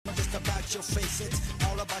watch your face. It's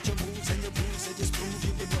all about your moves and your moves. They just prove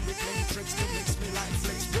you can run me playing tricks that makes me like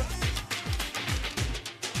flicks.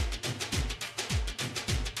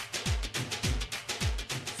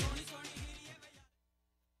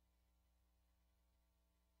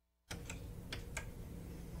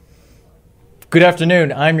 Good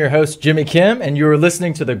afternoon. I'm your host, Jimmy Kim, and you are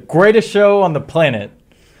listening to the greatest show on the planet,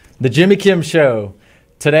 The Jimmy Kim Show.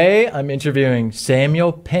 Today, I'm interviewing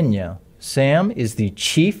Samuel Pena. Sam is the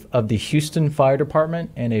chief of the Houston Fire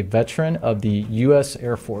Department and a veteran of the U.S.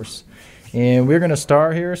 Air Force. And we're going to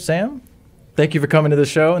start here. Sam, thank you for coming to the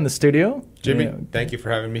show in the studio. Jimmy, thank you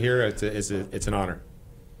for having me here. It's an honor.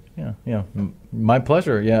 Yeah, my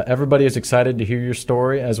pleasure. Yeah, everybody is excited to hear your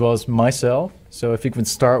story as well as myself. So if you can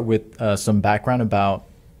start with some background about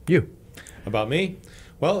you. About me?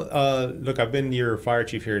 Well, look, I've been your fire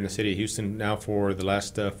chief here in the city of Houston now for the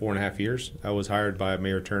last 4.5 years. I was hired by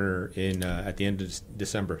Mayor Turner at the end of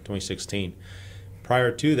December 2016.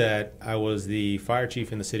 Prior to that, I was the fire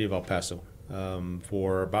chief in the city of El Paso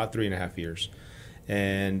for about 3.5 years.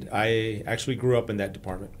 And I actually grew up in that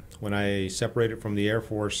department. When I separated from the Air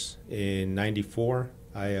Force in '94,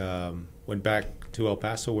 I went back to El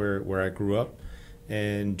Paso where I grew up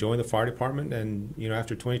and joined the fire department. And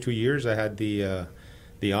after 22 years, I had the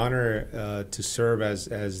honor to serve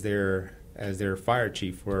as their fire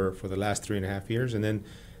chief for the last 3.5 years. And then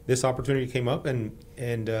this opportunity came up, and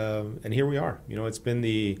here we are. It's been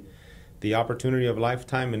the opportunity of a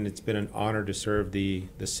lifetime, and it's been an honor to serve the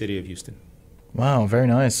city of Houston. Wow, very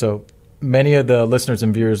nice. So many of the listeners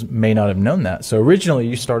and viewers may not have known that. So originally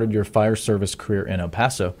you started your fire service career in El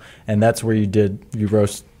Paso, and that's where you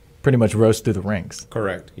pretty much rose through the ranks.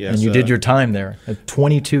 Correct, yes. And you did your time there,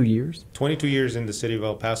 22 years? 22 years in the city of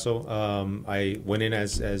El Paso. I went in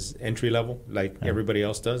as entry level, like everybody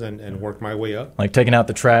else does, and worked my way up. Like taking out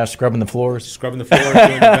the trash, scrubbing the floors? Doing the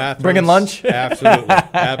bathrooms. Bringing lunch?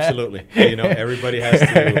 Absolutely. Everybody has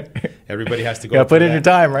to go. You got to put in your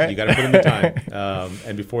time, right? You got to put in the time.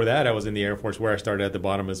 And before that, I was in the Air Force, where I started at the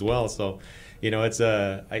bottom as well. So, it's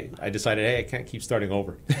I decided, hey, I can't keep starting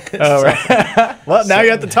over. Oh, right. Well, now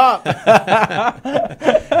you're at the top.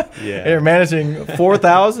 Yeah. You're managing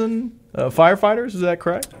 4,000 firefighters. Is that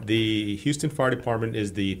correct? The Houston Fire Department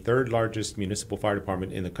is the third largest municipal fire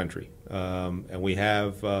department in the country, and we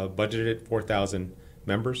have budgeted 4,000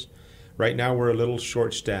 members. Right now, we're a little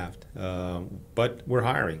short-staffed, but we're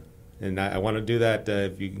hiring. And I want to do that.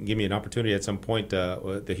 If you can give me an opportunity at some point,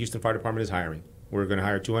 the Houston Fire Department is hiring. We're going to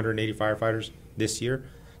hire 280 firefighters this year,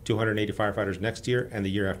 280 firefighters next year, and the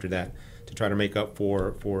year after that to try to make up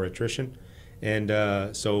for attrition. And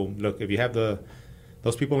so, look, if you have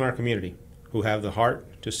those people in our community who have the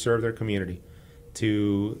heart to serve their community,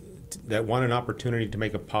 that want an opportunity to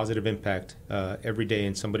make a positive impact every day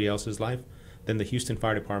in somebody else's life, then the Houston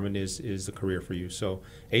Fire Department is the career for you. So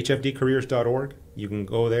hfdcareers.org, you can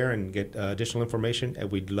go there and get additional information,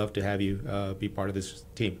 and we'd love to have you be part of this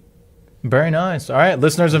team. Very nice. All right,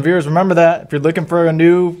 listeners and viewers, remember that. If you're looking for a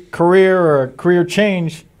new career or a career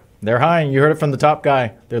change, they're hiring. You heard it from the top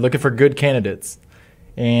guy. They're looking for good candidates.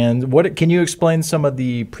 And can you explain some of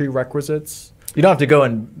the prerequisites? You don't have to go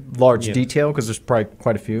in large detail because there's probably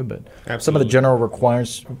quite a few, but Absolutely. Some of the general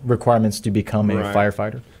requirements to become a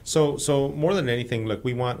firefighter. So more than anything, look,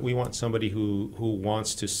 we want somebody who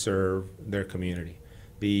wants to serve their community.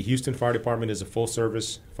 The Houston Fire Department is a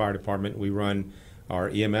full-service fire department. We run our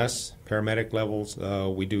EMS, paramedic levels.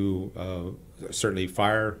 We do certainly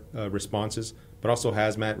fire responses, but also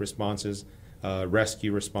hazmat responses,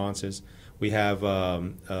 rescue responses. We have,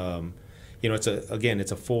 it's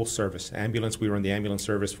a full service ambulance. We run the ambulance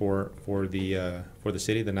service for the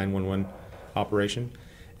city, the 911 operation,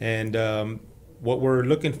 and what we're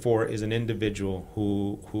looking for is an individual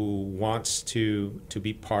who wants to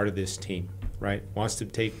be part of this team, right? Wants to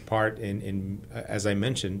take part in as I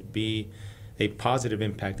mentioned, be a positive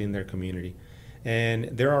impact in their community. And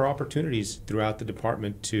there are opportunities throughout the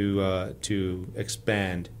department to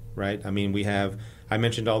expand, right? I mean, I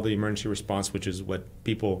mentioned all the emergency response, which is what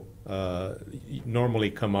people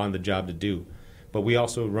normally come on the job to do. But we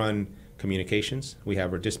also run communications. We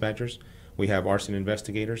have our dispatchers. We have arson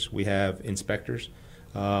investigators. We have inspectors.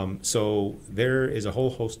 So there is a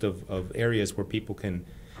whole host of areas where people can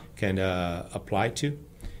apply to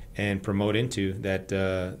and promote into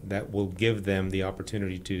that will give them the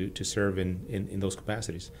opportunity to serve in those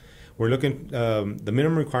capacities. We're looking, the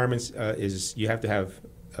minimum requirements is you have to have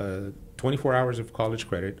 24 hours of college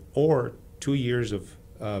credit or 2 years of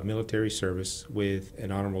military service with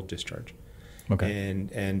an honorable discharge. Okay.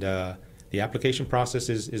 And the application process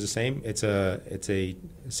is the same. It's a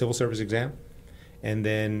civil service exam. and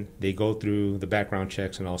then they go through the background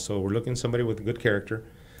checks, and also we're looking somebody with good character,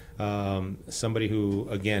 somebody who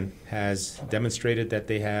again has demonstrated that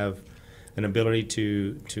they have an ability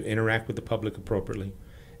to interact with the public appropriately,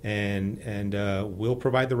 and we'll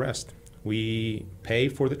provide the rest. We pay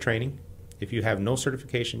for the training. If you have no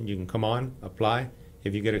certification, you can come on, apply.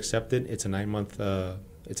 If you get accepted, it's a 9-month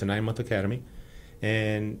academy,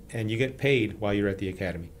 and you get paid while you're at the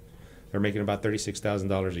academy. They're making about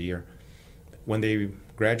 $36,000 a year. When they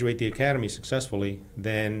graduate the academy successfully,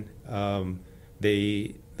 then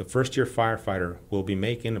the first year firefighter will be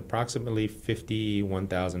making approximately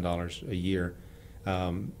 $51,000 a year,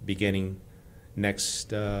 beginning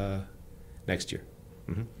next year.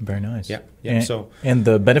 Mm-hmm. Very nice. Yeah. And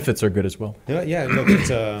the benefits are good as well. Yeah. Look, it's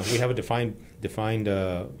we have a defined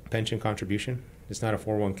pension contribution. It's not a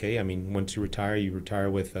 401k. I mean, once you retire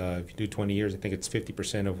with if you do 20 years, I think it's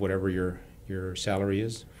 50% of whatever your salary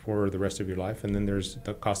is for the rest of your life, and then there's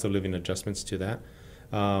the cost of living adjustments to that.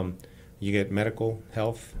 You get medical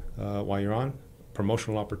health while you're on.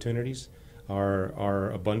 Promotional opportunities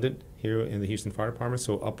are abundant here in the Houston Fire Department,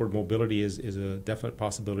 so upward mobility is a definite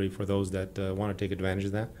possibility for those that want to take advantage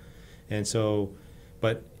of that. And so,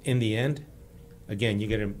 but in the end, again, you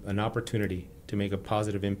get an opportunity to make a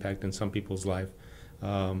positive impact in some people's life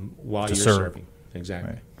while you're serving.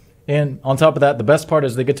 Exactly. Right. And on top of that, the best part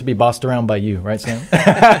is they get to be bossed around by you, right, Sam?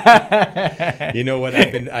 You know what?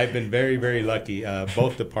 I've been very, very lucky.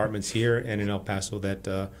 Both departments here and in El Paso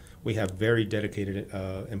that we have very dedicated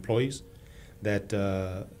employees that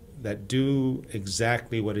do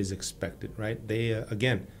exactly what is expected. Right? They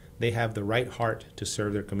again, they have the right heart to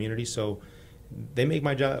serve their community, so they make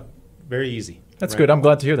my job very easy. That's good. I'm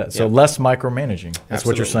glad to hear that. So less micromanaging. That's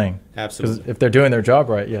what you're saying. Absolutely. Because if they're doing their job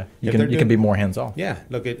right, you can be more hands off. Yeah.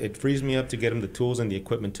 Look, it frees me up to get them the tools and the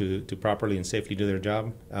equipment to properly and safely do their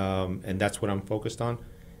job, and that's what I'm focused on.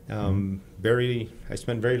 I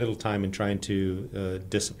spend very little time in trying to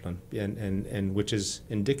discipline, and which is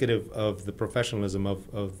indicative of the professionalism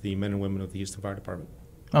of the men and women of the Houston Fire Department.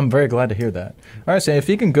 I'm very glad to hear that. All right, Sam, if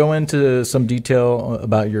you can go into some detail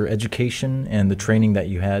about your education and the training that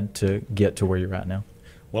you had to get to where you're at now.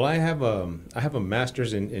 Well, I have a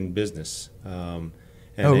master's in business. And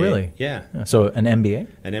really? Yeah. So an MBA?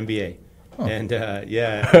 An MBA. Oh. And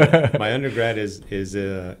my undergrad is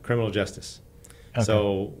criminal justice. Okay.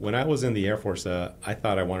 So when I was in the Air Force, I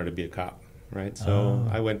thought I wanted to be a cop, right? So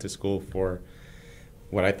I went to school for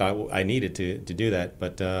what I thought I needed to do that.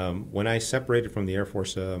 But when I separated from the Air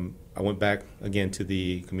Force, I went back again to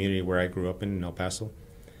the community where I grew up in El Paso.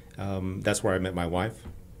 That's where I met my wife.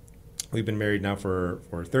 We've been married now for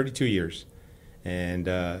 32 years.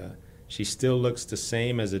 And she still looks the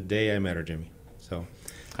same as the day I met her, Jimmy. So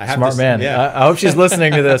I have Smart to, man. Yeah. I hope she's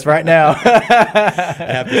listening to this right now. I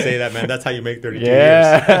have to say that, man. That's how you make 32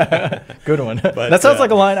 years. Good one. But, that sounds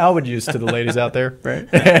like a line I would use to the ladies out there,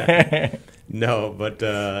 right? No, but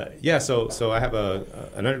so I have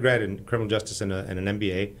an undergrad in criminal justice and an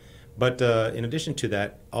MBA. But in addition to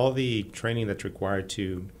that, all the training that's required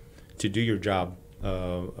to do your job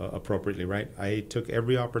appropriately, right? I took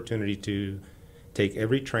every opportunity to take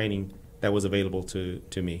every training that was available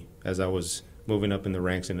to me as I was moving up in the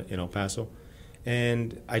ranks in El Paso.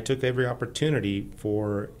 And I took every opportunity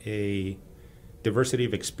for a diversity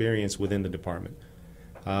of experience within the department.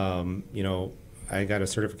 I got a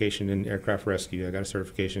certification in aircraft rescue. I got a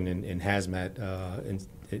certification in hazmat.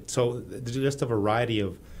 So there's just a variety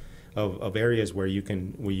of areas where you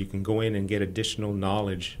can go in and get additional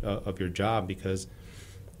knowledge of your job, because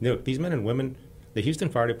these men and women, the Houston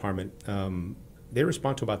Fire Department, they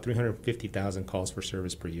respond to about 350,000 calls for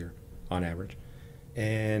service per year on average,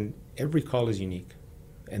 and every call is unique,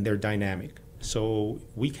 and they're dynamic. So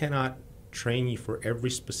we cannot train you for every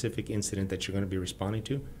specific incident that you're going to be responding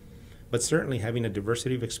to. But certainly having a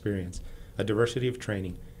diversity of experience, a diversity of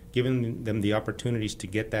training, giving them the opportunities to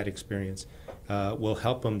get that experience will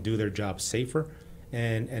help them do their job safer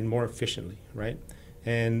and more efficiently, right?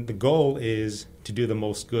 And the goal is to do the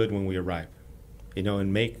most good when we arrive,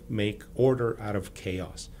 and make order out of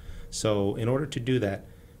chaos. So in order to do that,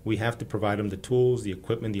 we have to provide them the tools, the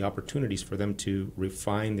equipment, the opportunities for them to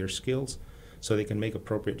refine their skills so they can make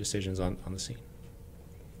appropriate decisions on the scene.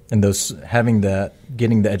 And getting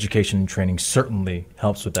the education and training certainly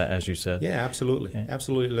helps with that, as you said. Yeah, absolutely. Yeah.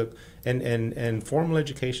 Absolutely. Look, and formal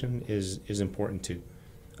education is important too.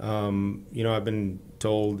 I've been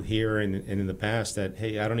told here and in the past that,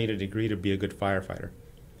 hey, I don't need a degree to be a good firefighter.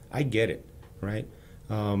 I get it, right?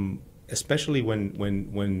 Especially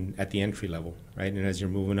when at the entry level, right? And as you're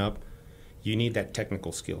moving up, you need that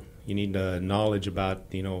technical skill. You need knowledge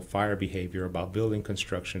about, fire behavior, about building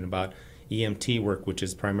construction, about EMT work, which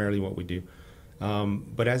is primarily what we do.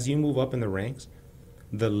 But as you move up in the ranks,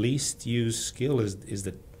 the least used skill is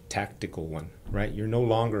the tactical one, right? You're no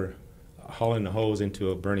longer hauling the hose into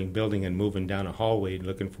a burning building and moving down a hallway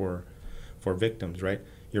looking for victims, right?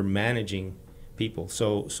 You're managing people.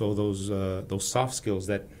 So those soft skills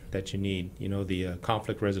that you need, the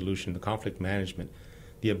conflict resolution, the conflict management,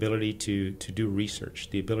 the ability to do research,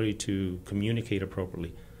 the ability to communicate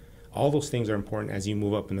appropriately. All those things are important as you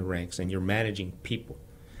move up in the ranks and you're managing people.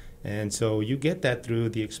 And so you get that through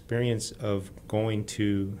the experience of going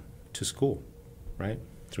to school, right?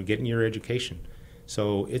 Through getting your education.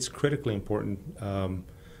 So it's critically important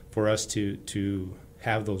for us to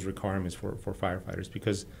have those requirements for firefighters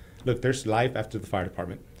because, look, there's life after the fire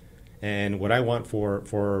department. And what I want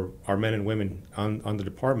for our men and women on the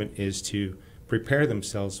department is to prepare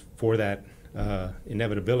themselves for that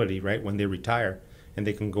inevitability, right, when they retire and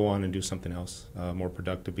they can go on and do something else more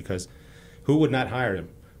productive, because who would not hire them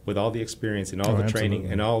with all the experience and all the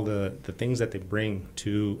training and all the things that they bring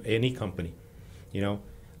to any company,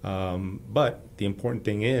 but the important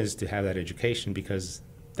thing is to have that education, because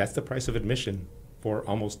that's the price of admission for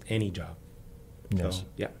almost any job. Yes. So,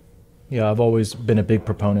 yeah. Yeah, I've always been a big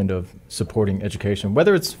proponent of supporting education,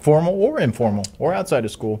 whether it's formal or informal or outside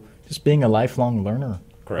of school, just being a lifelong learner.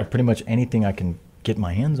 Correct. Of pretty much anything I can get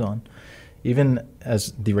my hands on. Even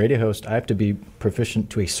as the radio host, I have to be proficient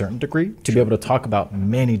to a certain degree to be able to talk about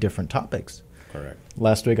many different topics. Correct.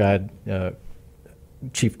 Last week I had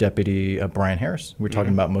Chief Deputy Brian Harris. We were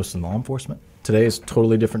talking about mostly law enforcement. Today is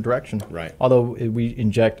totally different direction. Right. Although we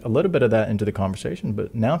inject a little bit of that into the conversation,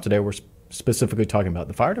 but now today we're specifically talking about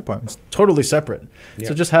the fire department. It's totally separate. Yeah.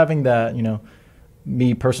 So just having that,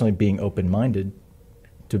 me personally being open-minded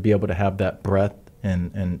to be able to have that breadth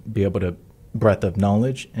and be able to breadth of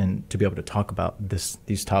knowledge and to be able to talk about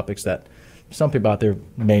these topics that some people out there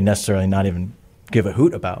may necessarily not even give a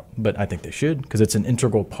hoot about, but I think they should, because it's an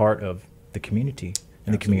integral part of the community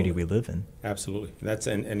and the community we live in. Absolutely.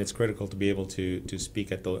 And it's critical to be able to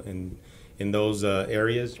speak at in those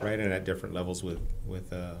areas, right, and at different levels with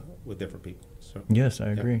different people. So, yes, I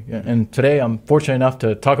agree. Yeah. And today I'm fortunate enough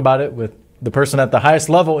to talk about it with the person at the highest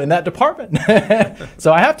level in that department.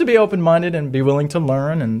 So I have to be open-minded and be willing to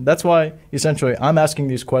learn, and that's why essentially I'm asking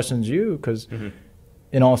these questions because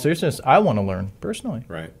in all seriousness, I want to learn personally.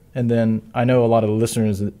 Right. And then I know a lot of the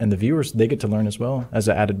listeners and the viewers, they get to learn as well as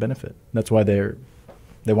an added benefit. That's why they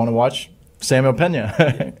want to watch Samuel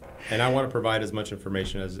Pena. And I want to provide as much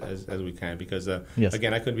information as we can, because,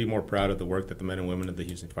 again, I couldn't be more proud of the work that the men and women of the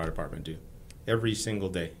Houston Fire Department do every single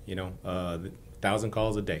day, 1,000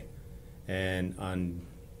 calls a day. And on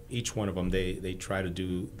each one of them, they try to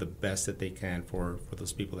do the best that they can for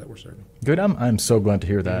those people that we're serving. Good. I'm so glad to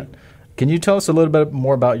hear that. Can you tell us a little bit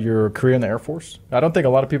more about your career in the Air Force? I don't think a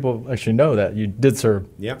lot of people actually know that you did serve.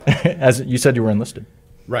 Yeah. As you said, you were enlisted.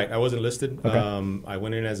 Right. I was enlisted. Okay. I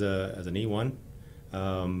went in as an E1.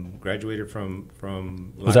 Graduated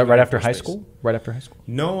from. Was that right after high school? Right after high school?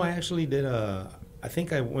 No, I actually did. I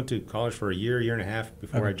think I went to college for a year and a half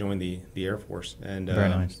before I joined the Air Force, and very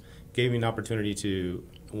nice. Gave me an opportunity to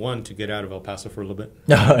get out of El Paso for a little bit,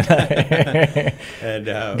 and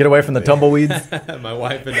get away from the tumbleweeds. My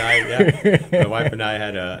wife and I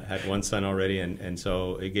had one son already, and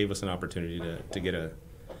so it gave us an opportunity to get a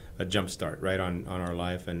jump start right on our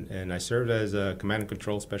life, and I served as a command and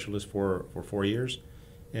control specialist for 4 years,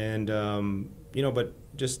 and but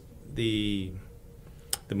just the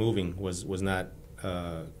moving was not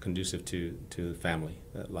conducive to family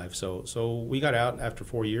life. So we got out after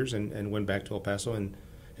 4 years and went back to El Paso, and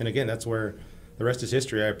again, that's where the rest is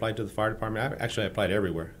history. I applied to the fire department. I applied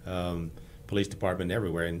everywhere, police department,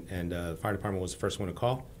 everywhere, and the fire department was the first one to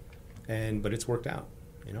call, but it's worked out.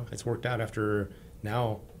 It's worked out after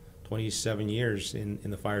now 27 years in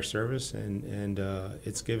the fire service, and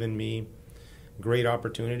it's given me great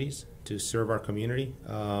opportunities to serve our community.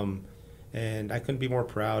 And I couldn't be more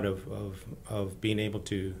proud of being able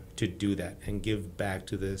to do that and give back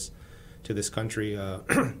to this country.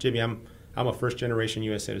 Jimmy, I'm a first generation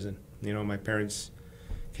U.S. citizen. My parents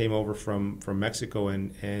came over from Mexico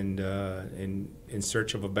and in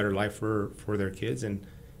search of a better life for their kids,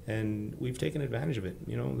 and we've taken advantage of it.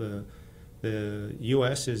 The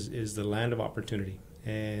U.S. is the land of opportunity,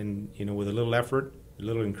 and with a little effort, a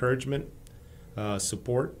little encouragement,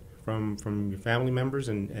 support from your family members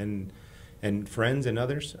and friends and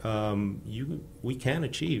others, we can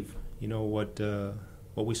achieve,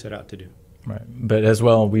 what we set out to do. Right. But as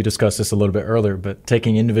well, we discussed this a little bit earlier, but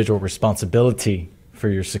taking individual responsibility for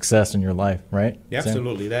your success in your life, right? Yeah,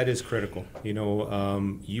 absolutely. That is critical.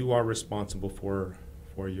 You are responsible for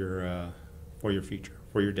your future,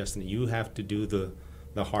 for your destiny. You have to do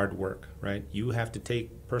the hard work, right? You have to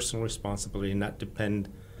take personal responsibility and not depend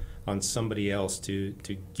on somebody else to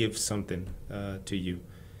give something to you.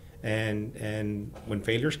 And when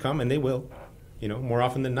failures come, and they will, more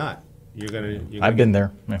often than not, you're gonna I've been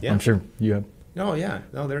there. Yeah. I'm sure you have. No, yeah,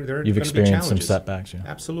 no, there. You've gonna experienced be some setbacks. Yeah.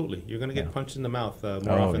 Absolutely, you're gonna get Yeah. punched in the mouth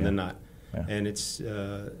more often than not. Yeah. And it's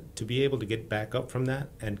to be able to get back up from that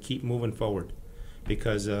and keep moving forward,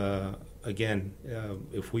 because again,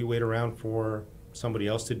 if we wait around for somebody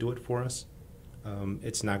else to do it for us,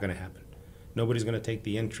 it's not going to happen. Nobody's going to take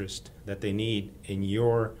the interest that they need in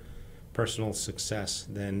your personal success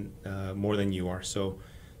more than you are. So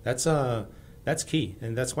that's key,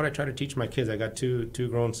 and that's what I try to teach my kids. I got two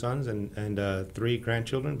grown sons and 3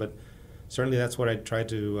 grandchildren, but certainly that's what I try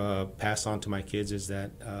to pass on to my kids, is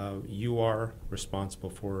that you are responsible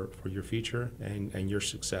for your future and your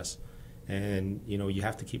success, and you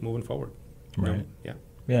have to keep moving forward. Right. Yeah.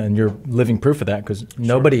 Yeah, and you're living proof of that, because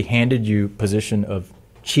nobody handed you position of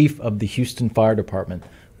chief of the Houston Fire Department,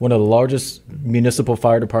 one of the largest municipal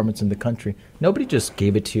fire departments in the country. Nobody just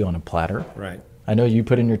gave it to you on a platter. Right. I know you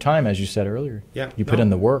put in your time, as you said earlier. Yeah. You put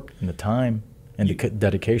in the work and the time and the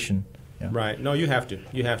dedication. Yeah. Right. No, you have to.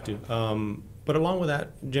 You have to. But along with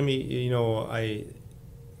that, Jimmy,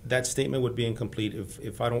 that statement would be incomplete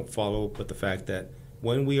if I don't follow up with the fact that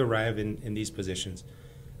when we arrive in these positions,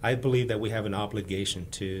 I believe that we have an obligation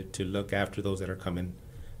to look after those that are coming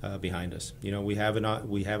behind us. We have an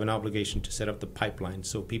obligation to set up the pipeline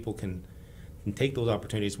so people can take those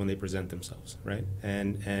opportunities when they present themselves, right?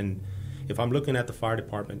 And if I'm looking at the fire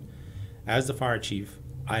department, as the fire chief,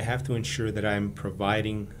 I have to ensure that I'm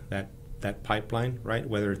providing that pipeline, right?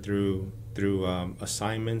 Whether through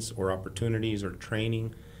assignments or opportunities or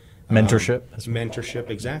training, Mentorship. Mentorship,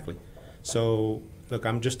 exactly. So look,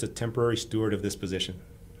 I'm just a temporary steward of this position.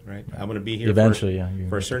 Right, I'm going to be here eventually,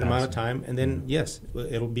 for a certain amount of time, and then yes,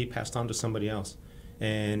 it'll be passed on to somebody else.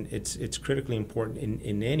 And it's critically important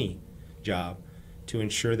in any job to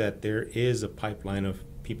ensure that there is a pipeline of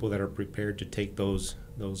people that are prepared to take those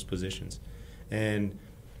positions. And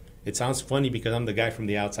it sounds funny because I'm the guy from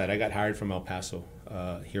the outside. I got hired from El Paso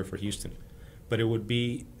here for Houston, but it would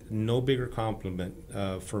be no bigger compliment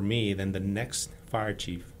for me than the next fire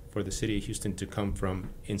chief for the city of Houston to come from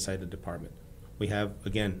inside the department. We have,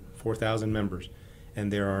 again, 4,000 members,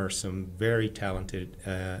 and there are some very talented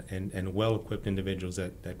and well-equipped individuals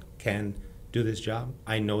that can do this job.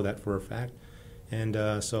 I know that for a fact. And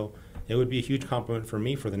so it would be a huge compliment for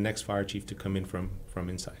me for the next fire chief to come in from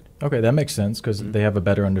inside. Okay, that makes sense, because they have a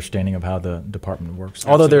better understanding of how the department works.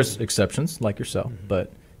 Absolutely. Although there's exceptions, like yourself,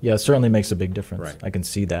 but yeah, it certainly makes a big difference. Right. I can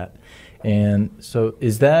see that. And so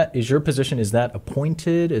is your position, is that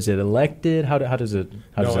appointed? Is it elected? How does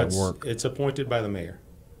that work? It's appointed by the mayor.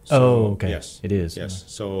 So, oh, okay. Yes. It is. Yes.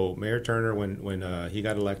 So Mayor Turner, when he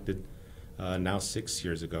got elected now 6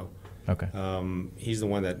 years ago, Okay. He's the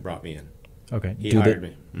one that brought me in. Okay. He hired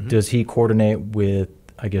me. Mm-hmm. Does he coordinate with,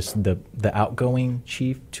 I guess, the outgoing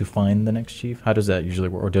chief to find the next chief? How does that usually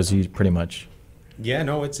work? Or does he pretty much? Yeah,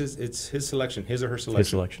 no, it's his selection, his or her selection. His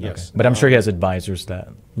selection, yes. Okay. But I'm sure he has advisors that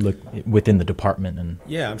look within the department. And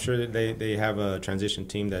yeah, I'm sure that they have a transition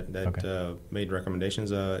team that Okay. Made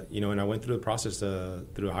recommendations. And I went through the process,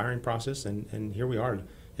 through a hiring process, and here we are.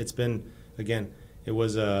 It's been, again, it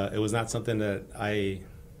was not something that I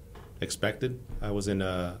expected. I was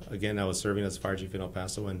I was serving as fire chief in El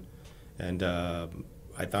Paso, and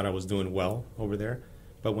I thought I was doing well over there.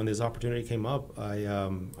 But when this opportunity came up,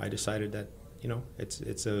 I decided that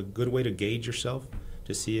it's a good way to gauge yourself,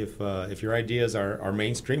 to see if your ideas are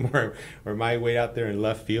mainstream or my way out there in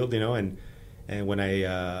left field, and when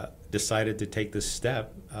I decided to take this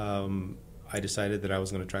step, I decided that I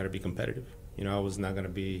was going to try to be competitive. I was not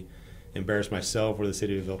going to embarrass myself or the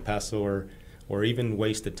city of El Paso or even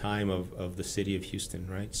waste the time of the city of Houston,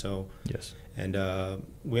 right? So yes. And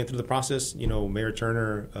we went through the process. Mayor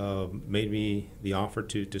Turner made me the offer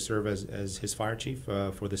to serve as his fire chief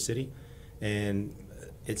for the city, and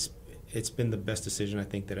it's been the best decision I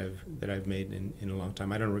think that I've made in a long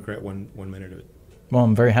time. I don't regret one minute of it. Well,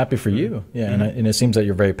 I'm very happy for you. Yeah, Mm-hmm. and it seems that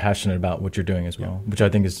you're very passionate about what you're doing as well,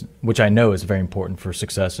 which I know is very important for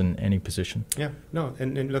success in any position. Yeah, no,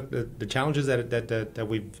 and look, the challenges that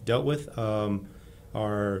we've dealt with are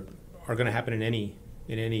going to happen in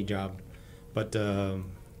any job, but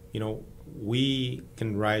we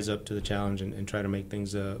can rise up to the challenge and try to make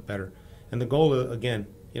things better. And the goal, again,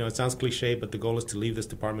 it sounds cliche, but the goal is to leave this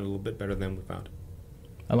department a little bit better than we found it.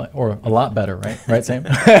 Or a lot better, right? Right, Sam?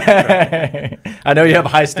 I know you have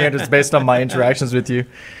high standards based on my interactions with you.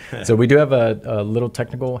 So we do have a little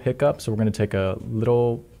technical hiccup, so we're going to take a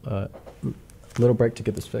little Little break to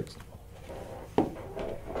get this fixed.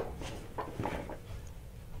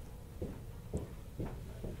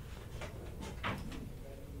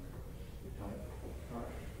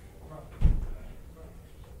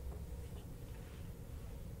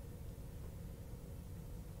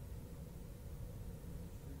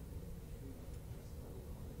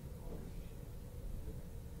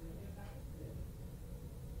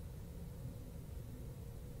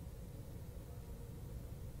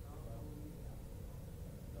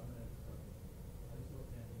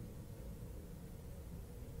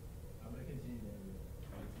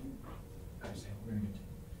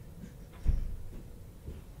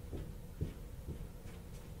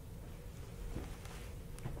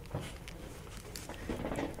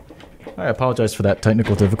 I apologize for that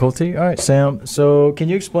technical difficulty. All right, Sam. So, can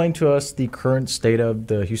you explain to us the current state of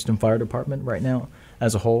the Houston Fire Department right now,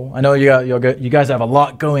 as a whole? I know you guys have a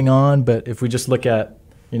lot going on, but if we just look at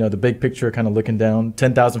the big picture, kind of looking down,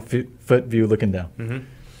 10,000-foot view looking down. Mm-hmm.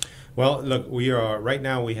 Well, look, we are right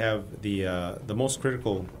now. We have the most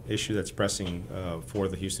critical issue that's pressing for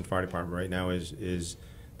the Houston Fire Department right now is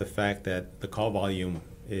the fact that the call volume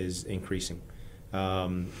is increasing.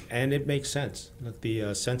 And it makes sense. Look,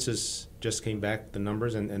 the census just came back, the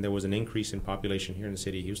numbers, and there was an increase in population here in the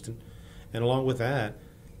city of Houston. And along with that,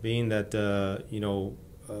 being that,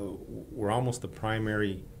 we're almost the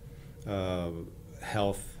primary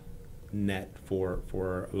health net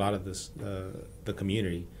for a lot of this, the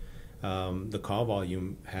community, the call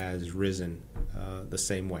volume has risen the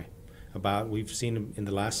same way. We've seen in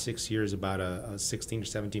the last 6 years about a 16 or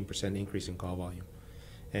 17% increase in call volume.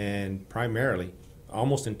 And primarily,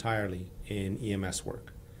 almost entirely in EMS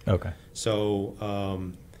work. Okay.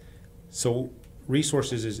 So,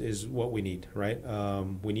 resources is what we need, right?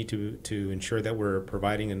 We need to ensure that we're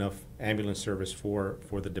providing enough ambulance service for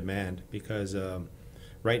the demand, because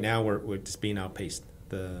right now we're just being outpaced.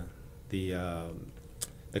 The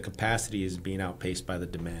capacity is being outpaced by the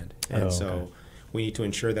demand, and so we need to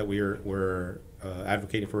ensure that we're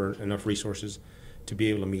advocating for enough resources to be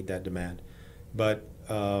able to meet that demand. But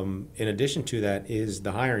in addition to that is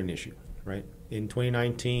the hiring issue, right? In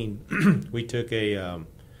 2019,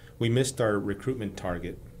 we missed our recruitment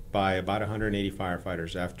target by about 180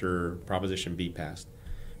 firefighters after Proposition B passed.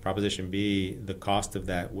 Proposition B, the cost of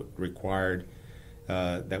that required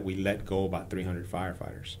that we let go about 300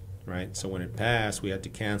 firefighters, right? So when it passed, we had to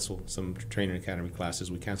cancel some training academy classes.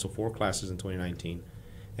 We canceled 4 classes in 2019,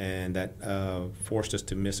 and that forced us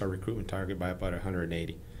to miss our recruitment target by about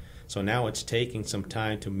 180. So now it's taking some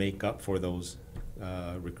time to make up for those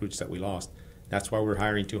recruits that we lost. That's why we're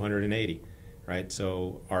hiring 280, right?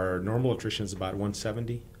 So our normal attrition is about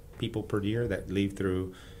 170 people per year that leave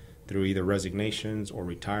through either resignations or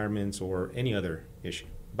retirements or any other issue,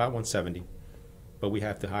 about 170. But we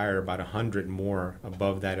have to hire about 100 more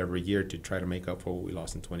above that every year to try to make up for what we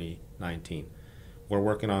lost in 2019. We're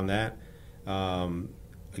working on that.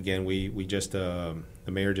 Again, we just the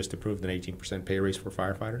mayor just approved an 18% pay raise for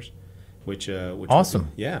firefighters, which awesome.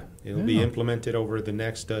 It'll be implemented over the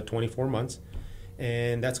next 24 months,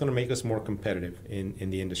 and that's going to make us more competitive in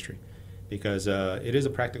the industry, because it is a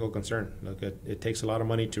practical concern. Look, it takes a lot of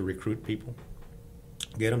money to recruit people,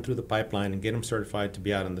 get them through the pipeline, and get them certified to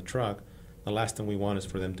be out on the truck. The last thing we want is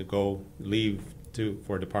for them to leave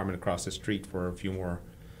for a department across the street for a few more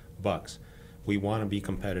bucks. We want to be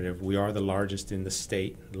competitive. We are the largest in the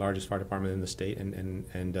state, the largest fire department in the state,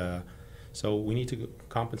 and so we need to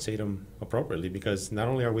compensate them appropriately, because not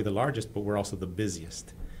only are we the largest, but we're also the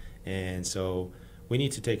busiest. And so we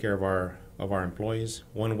need to take care of our employees.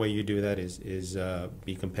 One way you do that is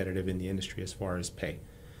be competitive in the industry as far as pay.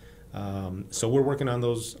 So we're working on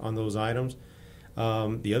those items.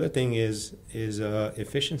 The other thing is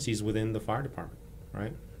efficiencies within the fire department,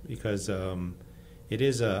 right? Because it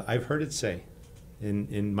is I've heard it say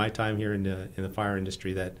in my time here in the fire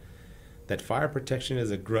industry that fire protection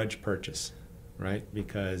is a grudge purchase, right?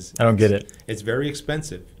 Because I don't get it. It's very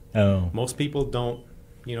expensive. Oh. Most people don't,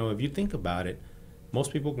 if you think about it,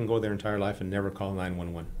 most people can go their entire life and never call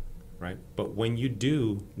 911, right? But when you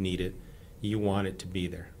do need it, you want it to be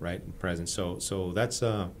there, right, and present. So that's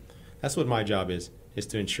what my job is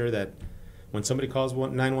to ensure that when somebody calls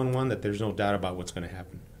 911, that there's no doubt about what's going to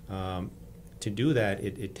happen. To do that,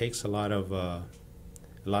 it takes a lot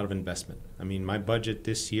of investment. I mean, my budget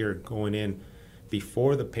this year going in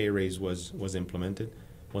before the pay raise was implemented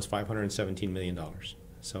was $517 million.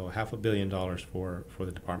 So $500 million for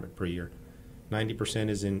the department per year. 90%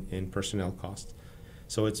 is in personnel costs.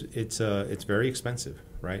 So it's very expensive,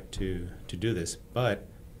 right, to do this, but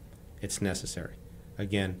it's necessary.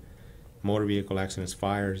 Again, motor vehicle accidents,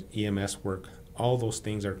 fires, EMS work, all those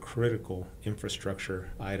things are critical infrastructure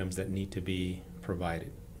items that need to be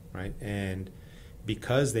provided, right? And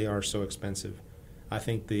because they are so expensive, I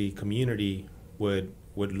think the community would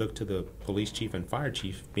look to the police chief and fire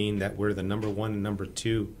chief, being that we're the number one and number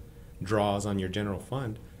two draws on your general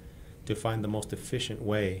fund, to find the most efficient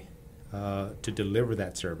way to deliver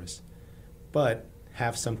that service, but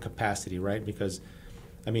have some capacity, right? Because,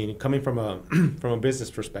 I mean, coming from a from a business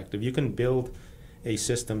perspective, you can build a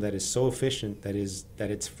system that is so efficient that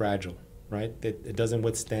it's fragile, right? That it doesn't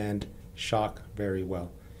withstand shock very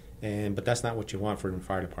well, but that's not what you want for the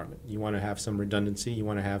fire department. You want to have some redundancy. You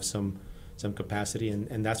want to have some capacity,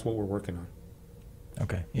 and that's what we're working on.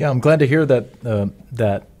 Okay. Yeah, I'm glad to hear that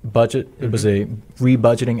that budget, it was a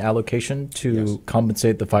rebudgeting allocation to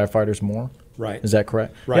compensate the firefighters more. Right. Is that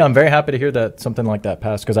correct? Right. Yeah, I'm very happy to hear that something like that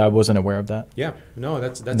passed because I wasn't aware of that. Yeah. No,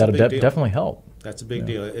 that's a That'll big deal. definitely help. That's a big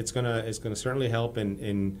deal. It's gonna certainly help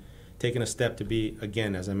in taking a step to be,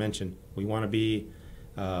 again, as I mentioned, we want to be.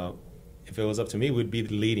 If it was up to me, we'd be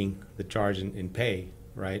leading the charge in pay.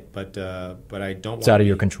 Right, but I don't. It's out of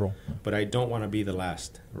your control. But I don't want to be the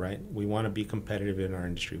last. Right, we want to be competitive in our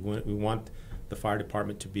industry. We want the fire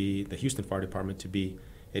department to be, the Houston Fire Department to be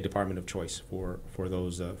a department of choice for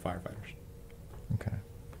those firefighters. Okay.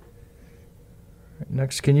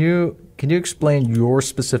 Next, can you explain your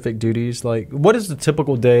specific duties? Like, what does the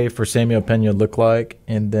typical day for Samuel Pena look like,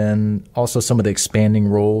 and then also some of the expanding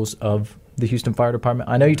roles of the Houston Fire Department?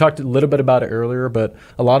 I know you talked a little bit about it earlier, but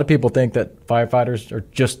a lot of people think that firefighters are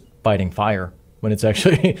just fighting fire when it's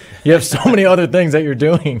actually you have so many other things that you're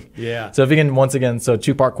doing. Yeah. So if you can, once again, so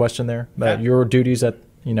two-part question there about your duties at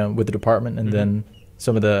with the department, and then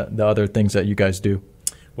some of the other things that you guys do.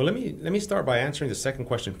 Well, let me start by answering the second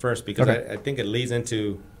question first, because I think it leads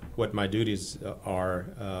into what my duties are.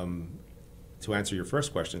 To answer your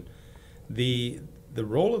first question, the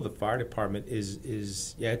role of the fire department is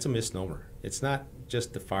it's a misnomer. It's not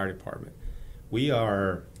just the fire department. We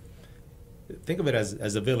are, think of it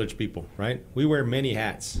as a village people, right? We wear many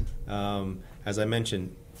hats. As I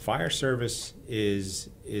mentioned, fire service is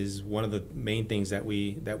one of the main things that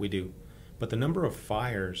we do, but the number of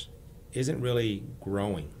fires isn't really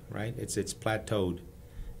growing, right? It's plateaued.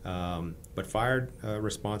 But fire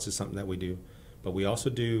response is something that we do, but we also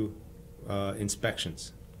do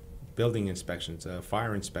inspections, building inspections,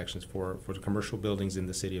 fire inspections for the commercial buildings in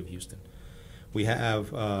the city of Houston. We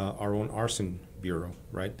have our own arson bureau,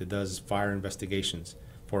 right, that does fire investigations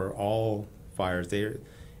for all fires.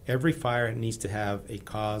 Every fire needs to have a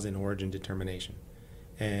cause and origin determination.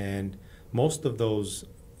 And most of those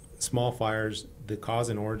small fires, the cause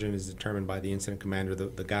and origin is determined by the incident commander,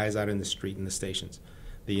 the guys out in the street in the stations.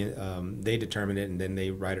 They determine it, and then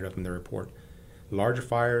they write it up in the report. Larger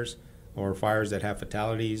fires, or fires that have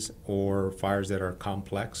fatalities, or fires that are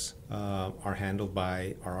complex, are handled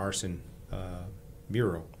by our arson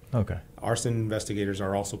bureau. Okay. Arson investigators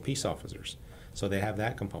are also peace officers, so they have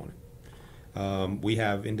that component. We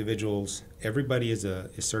have individuals. Everybody is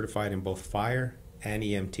certified in both fire and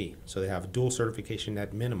EMT, so they have dual certification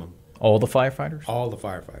at minimum. All the firefighters? All the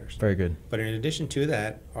firefighters. Very good. But in addition to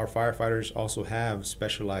that, our firefighters also have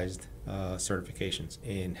specialized certifications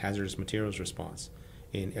in hazardous materials response,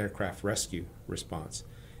 in aircraft rescue response,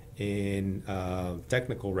 in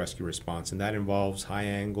technical rescue response, and that involves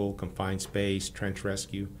high-angle, confined space, trench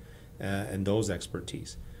rescue, and those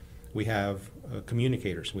expertise. We have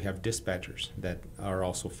communicators. We have dispatchers that are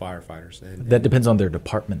also firefighters. And that depends on their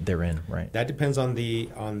department they're in, right? That depends on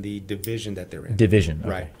the division that they're in. Division, okay.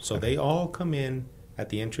 Right. So they all come in at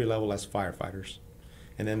the entry level as firefighters,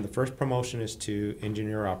 and then the first promotion is to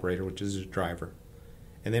engineer operator, which is a driver,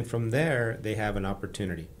 and then from there they have an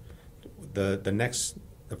opportunity. The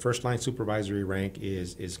first line supervisory rank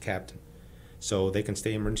is captain, so they can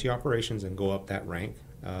stay in emergency operations and go up that rank.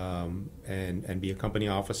 And be a company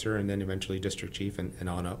officer, and then eventually district chief and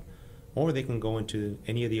on up. Or they can go into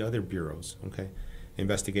any of the other bureaus, okay?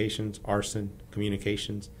 Investigations, arson,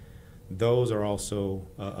 communications. Those are also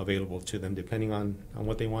available to them depending on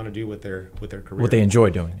what they want to do with their career. What they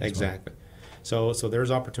enjoy doing. Exactly. So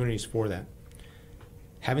there's opportunities for that.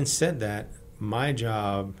 Having said that, my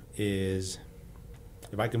job is,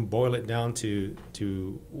 if I can boil it down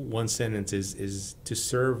to one sentence, is to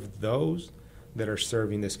serve those that are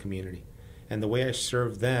serving this community. And the way I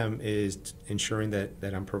serve them is ensuring that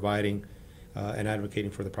I'm providing and advocating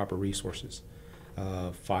for the proper resources,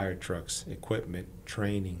 fire trucks, equipment,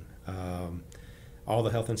 training, all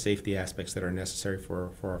the health and safety aspects that are necessary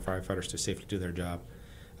for our firefighters to safely do their job.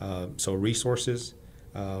 So resources,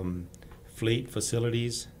 fleet,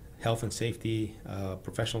 facilities, health and safety,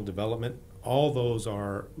 professional development, all those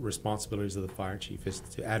are responsibilities of the fire chief, is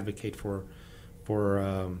to advocate for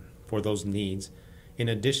for those needs. In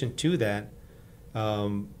addition to that,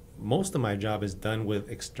 most of my job is done with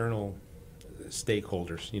external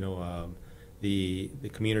stakeholders. The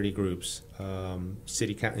community groups,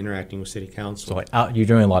 interacting with city council. So you're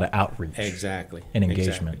doing a lot of outreach. Exactly. And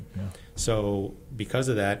engagement. Exactly. Yeah. So because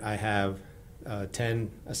of that, I have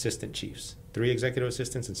 10 assistant chiefs, 3 executive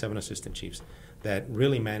assistants and 7 assistant chiefs that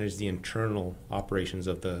really manage the internal operations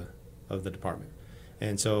of the department.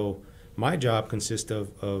 And so my job consists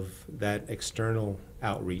of that external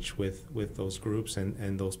outreach with those groups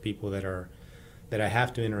and those people that I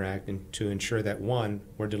have to interact and to ensure that, one,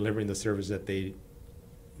 we're delivering the service that they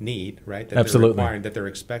need, right? That Absolutely. they're requiring, that they're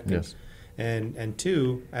expecting. Yes. And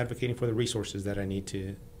 2, advocating for the resources that I need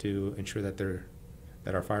to ensure that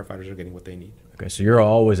our firefighters are getting what they need. Okay, so you're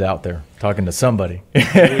always out there talking to somebody. We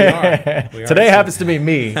are. Today happens to be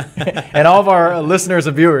me and all of our listeners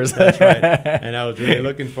and viewers. That's right. And I was really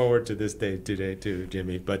looking forward to this day today too,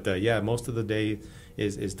 Jimmy. But most of the day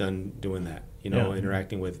is done doing that,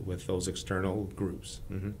 interacting with those external groups.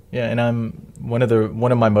 Mm-hmm. Yeah, and I'm one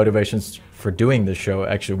of my motivations for doing this show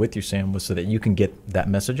actually with you, Sam, was so that you can get that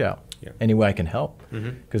message out. Yeah. Any way I can help,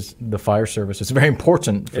 because the fire service is very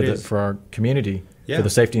important for our community, for the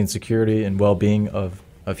safety and security and well-being of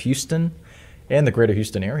Houston and the greater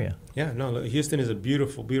Houston area. Yeah, no, Houston is a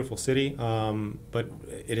beautiful, beautiful city, but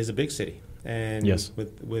it is a big city. And yes.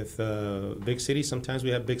 with big cities, sometimes we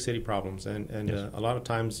have big city problems, and yes. A lot of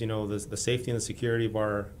times, the safety and the security of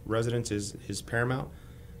our residents is paramount.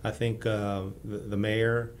 I think the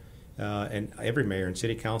mayor and every mayor and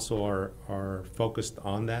city council are focused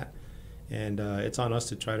on that, and it's on us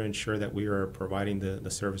to try to ensure that we are providing the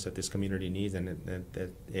service that this community needs and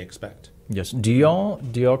that they expect. Yes. Do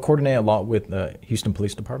y'all coordinate a lot with the Houston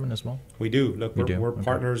Police Department as well? We do. Look, we're okay.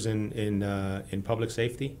 partners in public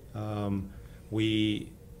safety.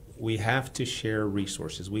 We have to share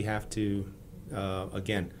resources. We have to,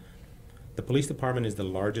 again, the police department is the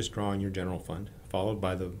largest draw in your general fund, followed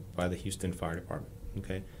by the Houston Fire Department.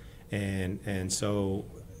 Okay, and so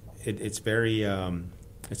it's very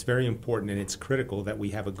important and it's critical that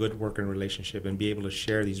we have a good working relationship and be able to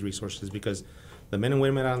share these resources, because the men and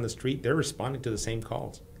women out on the street, they're responding to the same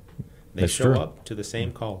calls. They That's show true. up to the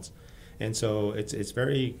same calls, and so it's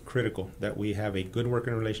very critical that we have a good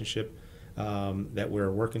working relationship. That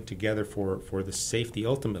we're working together for the safety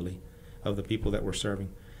ultimately of the people that we're serving.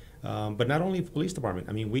 But not only the police department.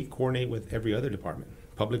 I mean, we coordinate with every other department.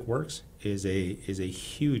 Public Works is a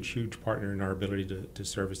huge partner in our ability to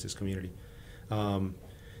service this community.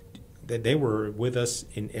 They were with us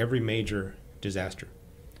in every major disaster.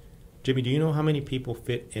 Jimmy, do you know how many people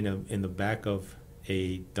fit in the back of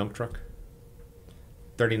a dump truck?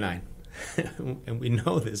 39. And we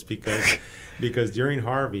know this because during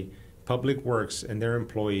Harvey, Public Works and their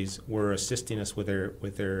employees were assisting us with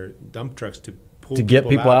their dump trucks to get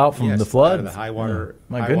people out from the flood, the high water. Yeah.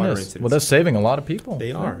 My high goodness! Water incidents. Well, that's saving a lot of people.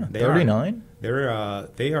 They are. Yeah. They 39.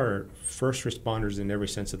 They are first responders in every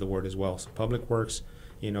sense of the word as well. So Public Works,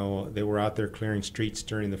 they were out there clearing streets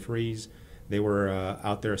during the freeze. They were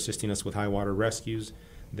out there assisting us with high water rescues.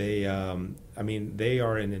 They are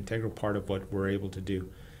an integral part of what we're able to do.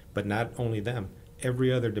 But not only them.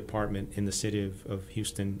 Every other department in the city of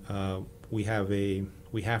Houston, we have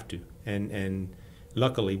to. And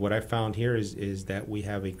luckily, what I found here is that we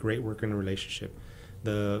have a great working relationship.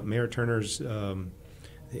 The Mayor Turner's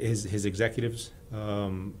his executives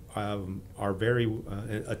are very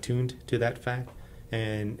attuned to that fact,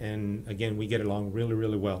 and again, we get along really,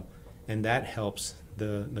 really well, and that helps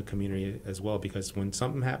the community as well, because when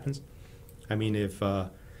something happens, I mean, if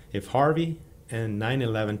Harvey and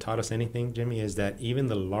 9/11 taught us anything, Jimmy, is that even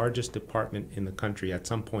the largest department in the country at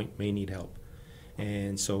some point may need help.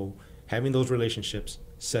 And so having those relationships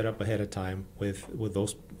set up ahead of time with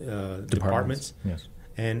those departments yes.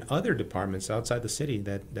 and other departments outside the city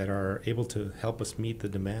that are able to help us meet the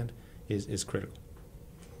demand is critical.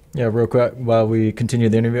 Yeah, real quick, while we continue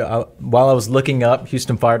the interview, while I was looking up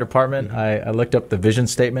Houston Fire Department, Mm-hmm. I looked up the vision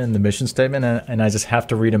statement and the mission statement, and I just have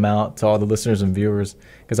to read them out to all the listeners and viewers,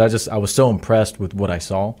 because I was so impressed with what I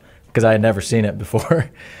saw, because I had never seen it before.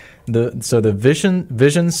 So the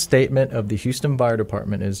vision statement of the Houston Fire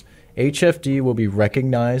Department is: HFD will be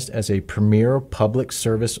recognized as a premier public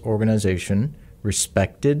service organization,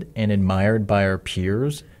 respected and admired by our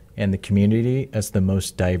peers and the community as the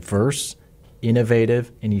most diverse,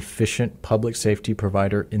 innovative, and efficient public safety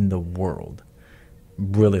provider in the world.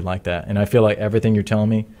 Really like that. And I feel like everything you're telling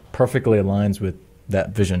me perfectly aligns with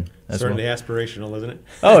that vision as Certainly well. aspirational, isn't it?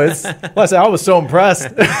 Oh, I was so impressed.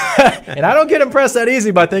 And I don't get impressed that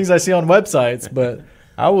easy by things I see on websites, but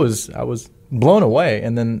I was blown away.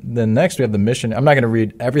 And then next we have the mission. I'm not going to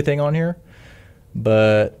read everything on here,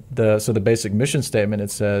 but the basic mission statement,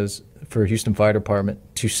 it says for Houston Fire Department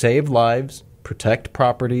to save lives, protect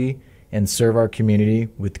property, and serve our community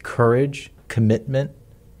with courage, commitment,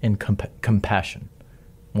 and compassion.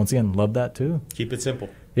 Once again, love that too. Keep it simple.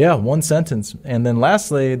 Yeah, one sentence. And then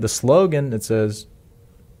lastly, the slogan, it says,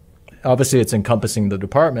 obviously it's encompassing the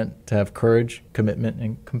department to have courage, commitment,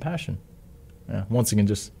 and compassion. Yeah, once again,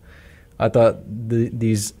 just I thought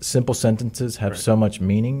these simple sentences have so much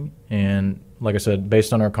meaning. And like I said,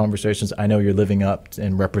 based on our conversations, I know you're living up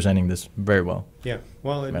and representing this very well. Yeah.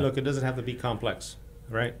 Well, look, it doesn't have to be complex,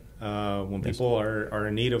 right? When people are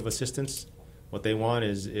in need of assistance, what they want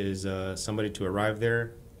is somebody to arrive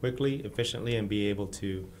there quickly, efficiently, and be able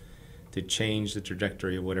to change the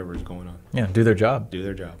trajectory of whatever is going on. Yeah, do their job. Do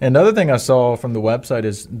their job. Another thing I saw from the website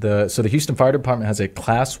is the Houston Fire Department has a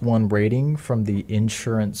Class 1 rating from the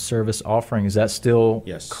insurance service offering. Is that still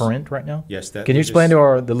current right now? Yes. Can you explain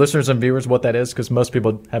to the listeners and viewers what that is? Because most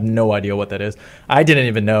people have no idea what that is. I didn't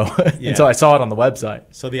even know until I saw it on the website.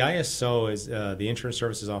 So the ISO is the Insurance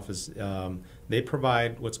Services Office. They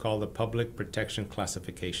provide what's called a public protection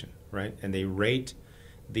classification, right? And they rate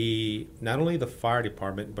not only the fire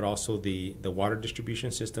department, but also the water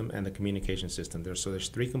distribution system and the communication system. There's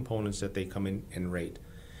three components that they come in and rate.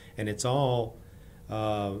 And it's all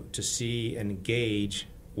to see and gauge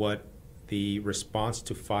what the response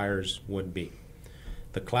to fires would be.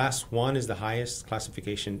 The Class 1 is the highest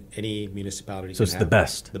classification any municipality can have. So it's the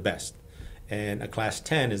best. The best. And a Class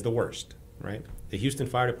 10 is the worst, right? The Houston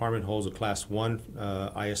Fire Department holds a Class 1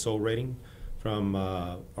 ISO rating from,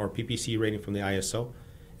 or PPC rating from the ISO.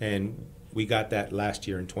 And we got that last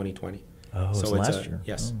year in 2020. Oh, so it's last year.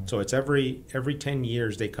 Yes. So it's every 10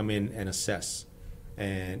 years they come in and assess.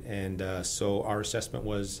 And so our assessment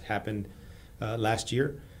happened last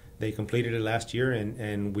year. They completed it last year,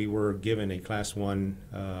 and we were given a Class 1,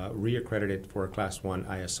 reaccredited for a Class 1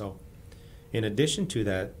 ISO. In addition to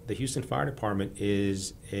that, the Houston Fire Department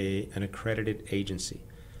is an accredited agency.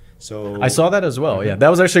 So I saw that as well. Yeah, that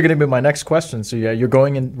was actually going to be my next question. So yeah, you're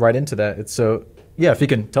going right into that. Yeah, if you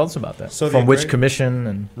can tell us about that. So from which commission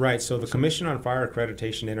and right. So the Commission on Fire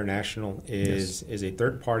Accreditation International is a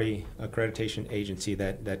third-party accreditation agency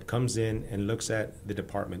that comes in and looks at the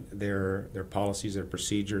department, their policies, their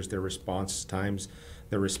procedures, their response times,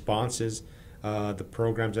 their responses, the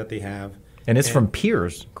programs that they have. And it's from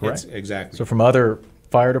peers, correct? Exactly. So from other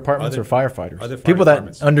fire departments or firefighters, people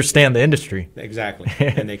that understand the industry. Exactly.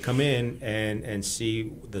 And they come in and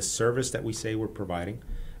see the service that we say we're providing.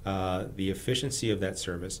 The efficiency of that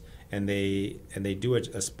service, and they do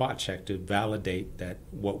a spot check to validate that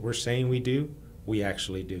what we're saying we do, we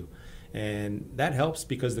actually do. And that helps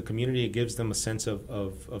because the community gives them a sense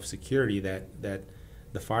of security that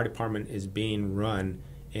the fire department is being run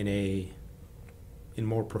in a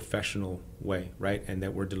more professional way, right? And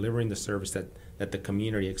that we're delivering the service that the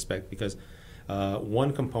community expects, because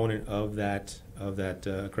one component of that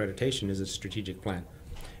accreditation is a strategic plan.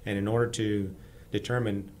 And in order to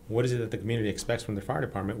determine what is it that the community expects from the fire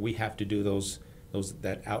department, we have to do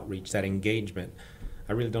that outreach, that engagement.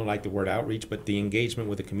 I really don't like the word outreach, but the engagement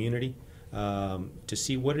with the community to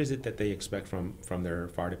see what is it that they expect from their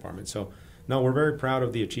fire department. So, no, we're very proud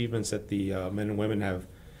of the achievements that the men and women of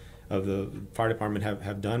the fire department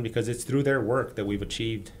have done, because it's through their work that we've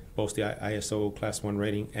achieved both the ISO Class 1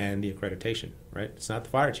 rating and the accreditation, right? It's not the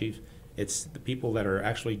fire chief, it's the people that are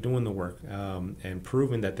actually doing the work and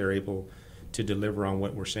proving that they're able to deliver on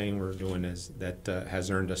what we're saying we're doing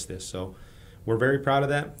has earned us this. So we're very proud of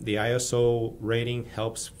that. The ISO rating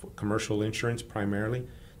helps commercial insurance primarily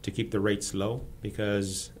to keep the rates low,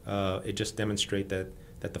 because it just demonstrates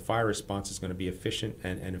that the fire response is going to be efficient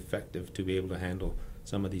and effective to be able to handle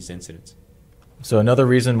some of these incidents. So another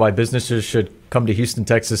reason why businesses should come to Houston,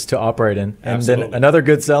 Texas to operate in. And Absolutely. Then another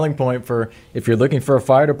good selling point for if you're looking for a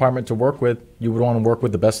fire department to work with, you would want to work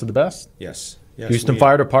with the best of the best. Yes. Houston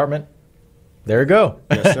Fire Department. There you go.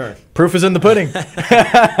 Yes, sir. Proof is in the pudding.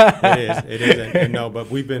 It is. And no, but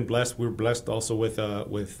we've been blessed. We're blessed also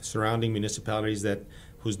with surrounding municipalities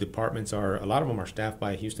whose departments a lot of them are staffed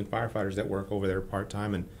by Houston firefighters that work over there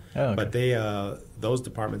part-time. But those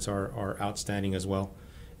departments are outstanding as well.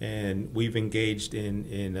 And we've engaged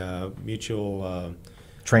in mutual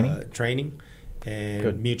training and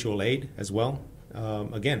Good. mutual aid as well.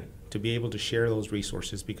 Again, to be able to share those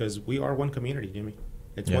resources, because we are one community, Jimmy.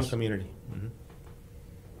 It's one community. Mm-hmm.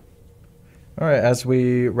 All right, as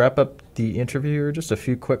we wrap up the interview, just a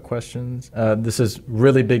few quick questions. This is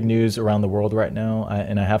really big news around the world right now,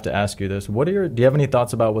 and I have to ask you this. Do you have any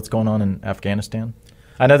thoughts about what's going on in Afghanistan?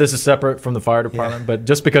 I know this is separate from the fire department, but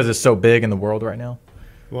just because it's so big in the world right now.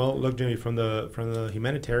 Well, look, Jimmy, from the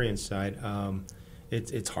humanitarian side,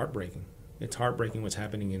 it's heartbreaking. It's heartbreaking what's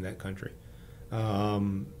happening in that country,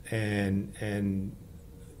 and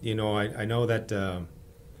you know, I know that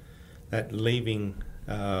that leaving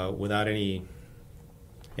without any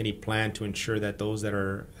plan to ensure that those that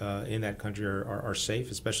are in that country are safe,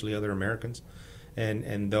 especially other Americans,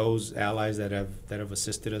 and those allies that have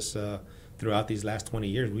assisted us throughout these last 20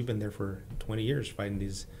 years. We've been there for 20 years fighting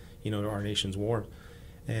these, you know, our nation's war,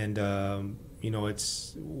 and you know,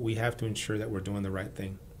 we have to ensure that we're doing the right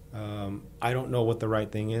thing. I don't know what the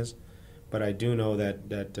right thing is, but I do know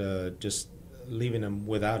that just leaving them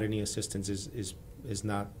without any assistance is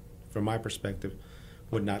not, from my perspective,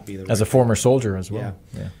 would not be the right as a former soldier as well.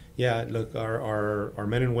 Yeah. Look, our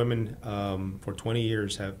men and women for 20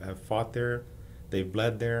 years have fought there. They've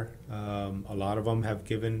bled there. A lot of them have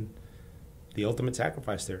given the ultimate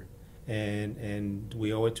sacrifice there, and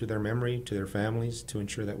we owe it to their memory, to their families, to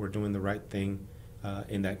ensure that we're doing the right thing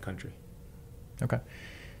in that country. Okay.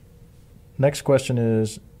 Next question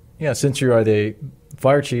is, since you are the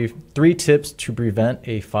fire chief, 3 tips to prevent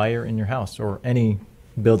a fire in your house or any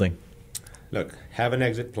building. Look, have an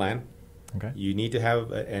exit plan. Okay. You need to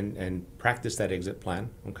have and practice that exit plan.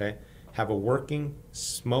 Okay. Have a working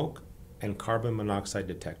smoke and carbon monoxide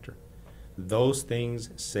detector. Those things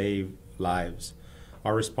save lives.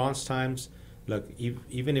 Our response times, look,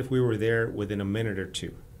 even if we were there within a minute or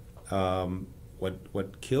two,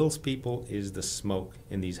 what kills people is the smoke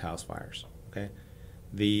in these house fires. Okay.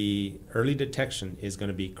 The early detection is going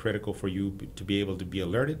to be critical for you to be able to be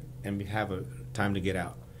alerted and have a time to get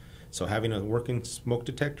out. So having a working smoke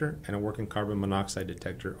detector and a working carbon monoxide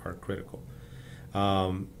detector are critical.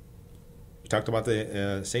 We talked about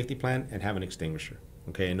the safety plan and have an extinguisher.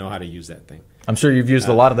 Okay, and know how to use that thing. I'm sure you've used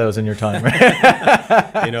a lot of those in your time.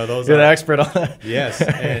 You know, those you're are an expert on that. Yes,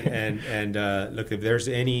 and look, if there's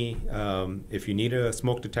any, if you need a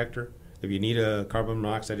smoke detector, if you need a carbon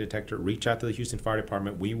monoxide detector, reach out to the Houston Fire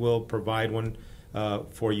Department. We will provide one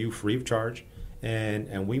for you free of charge,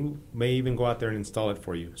 and we may even go out there and install it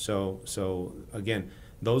for you. So again,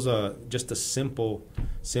 those are just a simple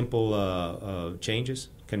changes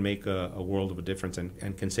can make a world of a difference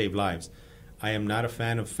and can save lives. I am not a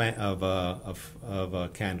fan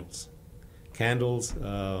of candles. Candles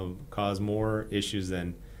cause more issues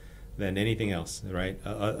than anything else, right?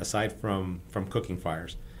 Aside from cooking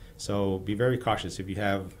fires. So be very cautious if you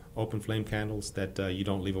have open flame candles that you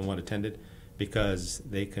don't leave them unattended, because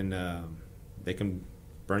they can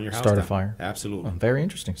burn your house Start down. a fire. Absolutely. Oh, very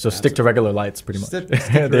interesting. So stick to regular lights, pretty much. Stick to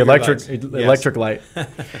The regular lights. electric light.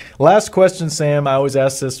 Last question, Sam. I always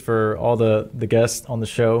ask this for all the guests on the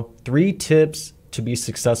show. 3 tips to be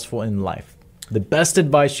successful in life. The best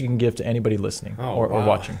advice you can give to anybody listening or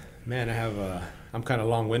watching. Man, I'm kind of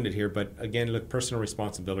long-winded here, but again, look, personal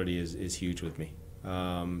responsibility is huge with me.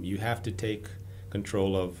 You have to take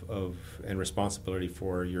control of and responsibility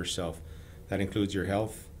for yourself. That includes your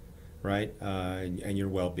health, right, and your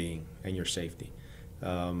well-being and your safety.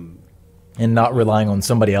 And not relying on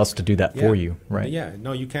somebody else to do that for you, right? Yeah,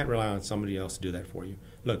 no, you can't rely on somebody else to do that for you.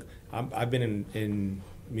 Look, I've been in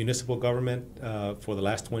municipal government for the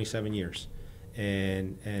last 27 years,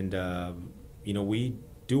 and you know, we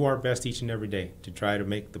do our best each and every day to try to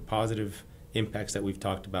make the positive impacts that we've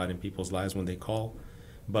talked about in people's lives when they call.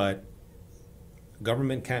 But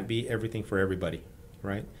government can't be everything for everybody,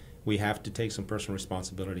 right? We have to take some personal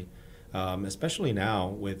responsibility, especially now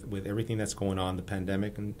with everything that's going on. The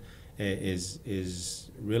pandemic and is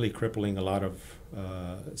really crippling a lot of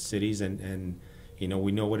cities, and you know,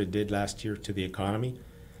 we know what it did last year to the economy.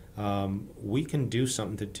 We can do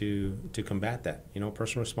something to combat that. You know,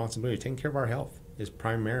 personal responsibility, taking care of our health is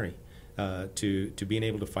primary to being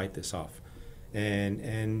able to fight this off,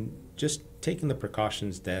 and just taking the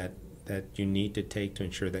precautions that you need to take to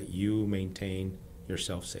ensure that you maintain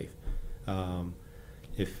yourself safe.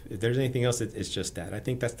 If there's anything else, it's just that. I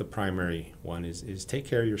think that's the primary one is take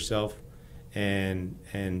care of yourself, and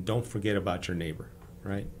don't forget about your neighbor,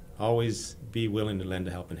 right? Always be willing to lend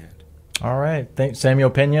a helping hand. All right. Thanks,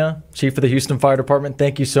 Samuel Pena, Chief of the Houston Fire Department.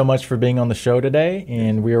 Thank you so much for being on the show today.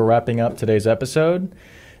 And we are wrapping up today's episode.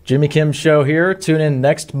 Jimmy Kim's show here. Tune in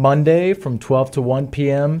next Monday from 12 to 1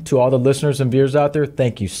 p.m. To all the listeners and viewers out there,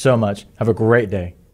 thank you so much. Have a great day.